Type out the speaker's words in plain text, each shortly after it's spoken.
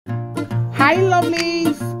Hi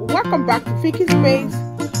lovelies, welcome back to Vicky's Braids.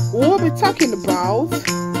 We'll be talking about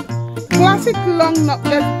classic long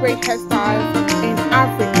knotless braid hairstyles in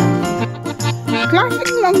Africa. Classic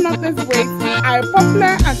long knotless braids are a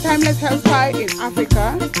popular and timeless hairstyle in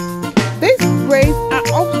Africa. These braids are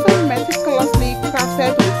often meticulously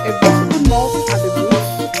crafted with a visible knot at the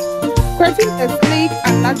roots, creating a sleek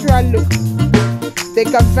and natural look. They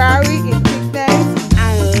can vary in thickness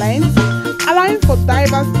and length, allowing for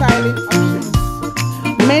diverse styling options.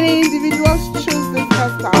 Many individuals choose these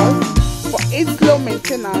hairstyles for its low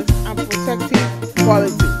maintenance and protective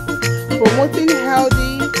qualities, promoting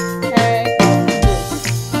healthy hair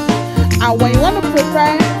growth. And when you want to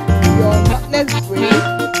prepare your knotless braid,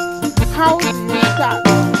 how do you start?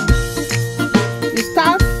 You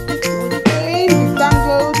start with clean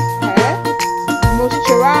detangled hair,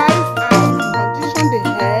 moisturize and condition the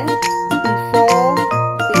hair before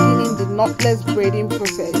beginning the knotless braiding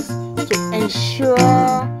process to ensure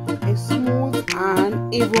a smooth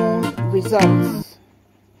and even result.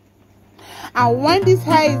 And when this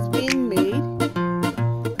hair is being made,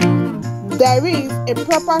 there is a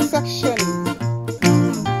proper sectioning.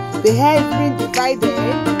 The hair is being divided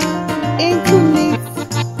into neat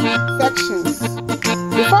sections.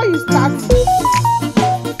 Before you start, this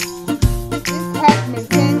helps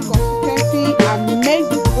maintain consistency and make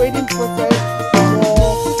the braiding process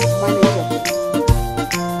more manageable.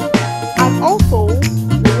 And also,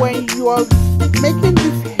 when you are making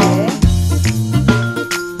this hair,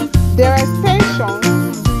 there are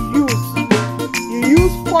extensions to use. You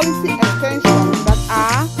use quality extensions that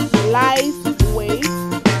are lightweight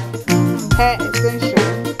hair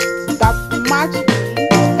extensions that match the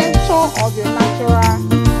texture of your natural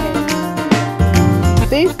hair.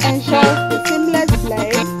 This ensures a seamless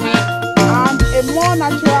blend and a more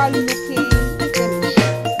natural looking finish.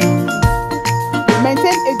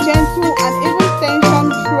 Maintain a gentle and even tension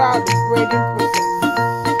throughout the braiding process.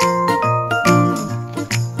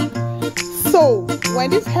 So when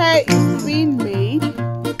this hair is being made,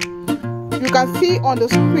 you can see on the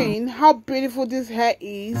screen how beautiful this hair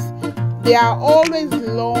is. They are always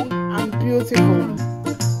long and beautiful.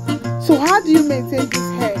 So how do you maintain this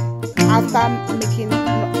hair after making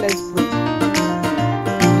knotless braid?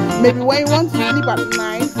 Maybe when you want to sleep at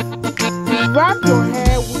night, you wrap your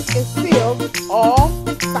hair with a silk or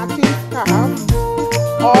satin scarf,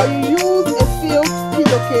 or you use a silk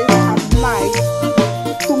pillowcase at night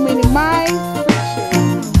to minimize friction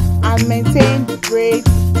and maintain the braid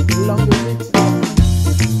longevity.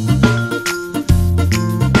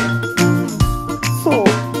 So,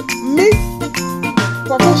 meet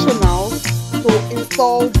professionals to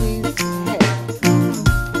install this hair.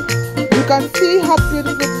 You can see how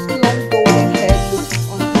beautiful this long golden hair looks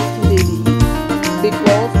on this lady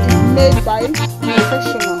because it's made by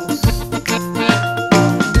professionals.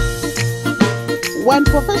 When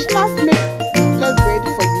professionals make knotless braid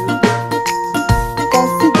for you,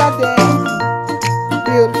 consider them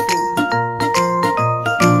beautiful.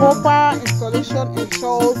 Proper installation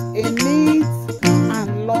ensures a neat and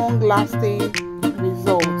long-lasting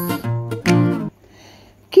result.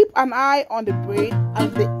 Keep an eye on the braid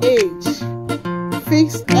as they age.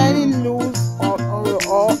 Fix any loose or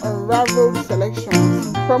unraveled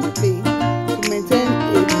selections promptly to maintain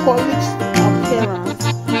a polished appearance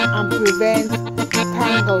and prevent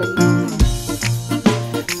tangling.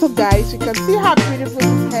 So guys, you can see how beautiful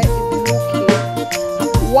this hair is looking,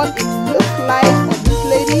 what it looks like on this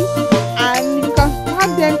lady, and you can pack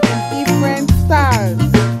them in different styles.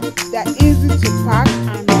 They're easy to pack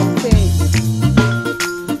and maintain.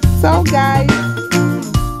 So guys,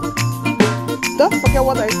 don't forget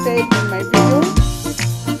what I said in my video,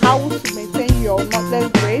 how to maintain your knotless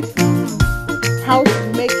braid, how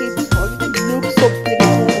to make it for it to look so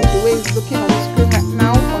beautiful the way it's looking on the screen right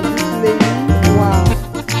now on this lady. Wow.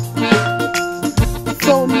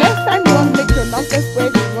 So next time you want to make your knotless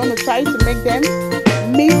braids, you want to try to make them,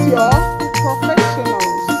 meet your professionals.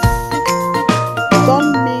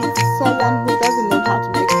 Don't meet someone who doesn't know how to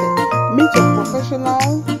make hair. Meet your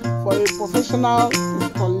professional for a professional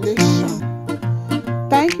installation.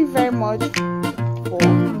 Thank you very much for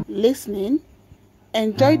listening.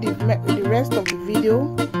 Enjoy the rest of the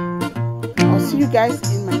video. I'll see you guys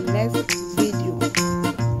in my next video.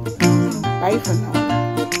 Bye for now.